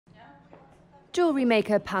Jewellery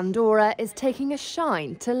maker Pandora is taking a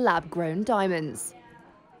shine to lab-grown diamonds.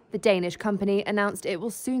 The Danish company announced it will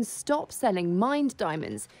soon stop selling mined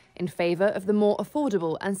diamonds in favour of the more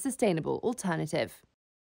affordable and sustainable alternative.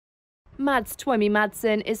 Mads Twomi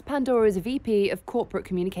Madsen is Pandora's VP of Corporate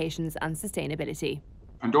Communications and Sustainability.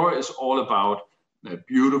 Pandora is all about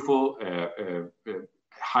beautiful,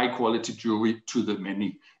 high-quality jewelry to the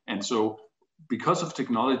many. And so because of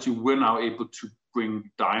technology, we're now able to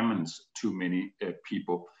bring diamonds to many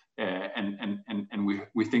people. And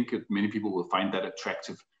we think that many people will find that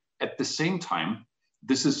attractive. At the same time,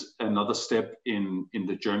 this is another step in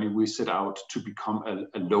the journey we set out to become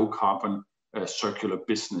a low-carbon circular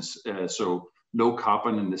business. So low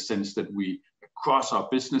carbon in the sense that we, across our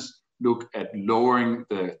business, look at lowering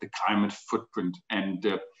the climate footprint. And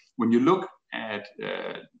when you look at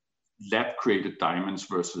lab-created diamonds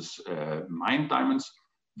versus mined diamonds,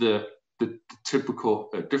 the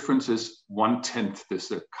typical difference is 1/10.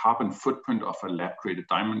 The carbon footprint of a lab-created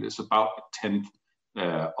diamond is about 1/10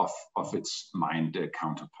 of its mined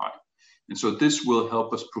counterpart. And so this will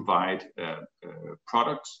help us provide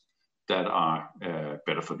products that are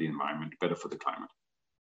better for the environment, better for the climate.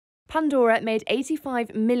 Pandora made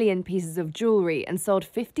 85 million pieces of jewellery and sold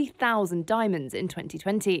 50,000 diamonds in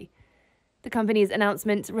 2020. The company's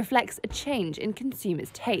announcement reflects a change in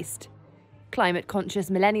consumers' taste. Climate-conscious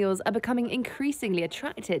millennials are becoming increasingly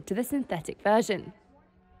attracted to the synthetic version.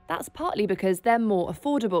 That's partly because they're more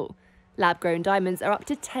affordable. Lab-grown diamonds are up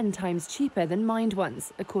to 10 times cheaper than mined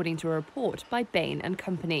ones, according to a report by Bain &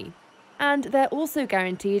 Company. And they're also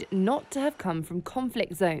guaranteed not to have come from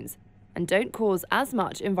conflict zones and don't cause as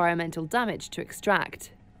much environmental damage to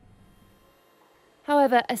extract.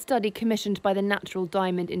 However, a study commissioned by the natural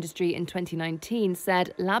diamond industry in 2019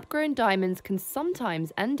 said lab-grown diamonds can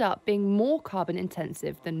sometimes end up being more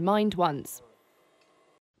carbon-intensive than mined ones.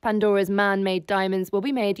 Pandora's man-made diamonds will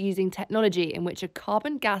be made using technology in which a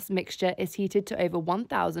carbon gas mixture is heated to over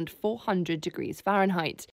 1,400 degrees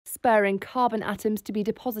Fahrenheit, spurring carbon atoms to be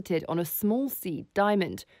deposited on a small seed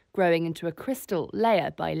diamond, growing into a crystal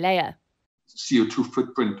layer by layer. CO2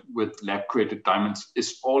 footprint with lab-created diamonds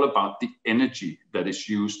is all about the energy that is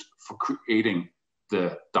used for creating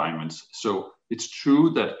the diamonds. So it's true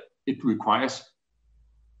that it requires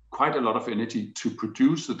quite a lot of energy to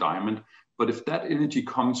produce the diamond, but if that energy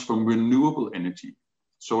comes from renewable energy,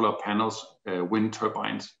 solar panels, wind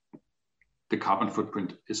turbines, the carbon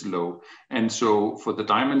footprint is low. And so for the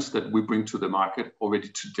diamonds that we bring to the market already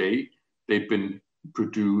today, they've been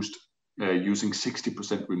produced using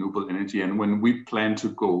 60% renewable energy. And when we plan to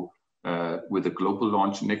go with a global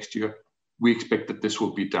launch next year, we expect that this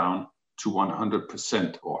will be down to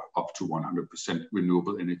 100% or up to 100%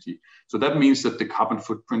 renewable energy. So that means that the carbon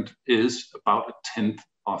footprint is about 1/10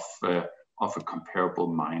 of a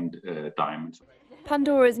comparable mined diamond.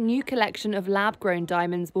 Pandora's new collection of lab-grown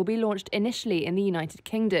diamonds will be launched initially in the United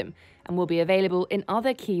Kingdom and will be available in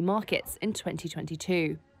other key markets in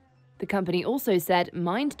 2022. The company also said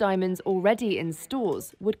mined diamonds already in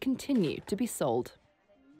stores would continue to be sold.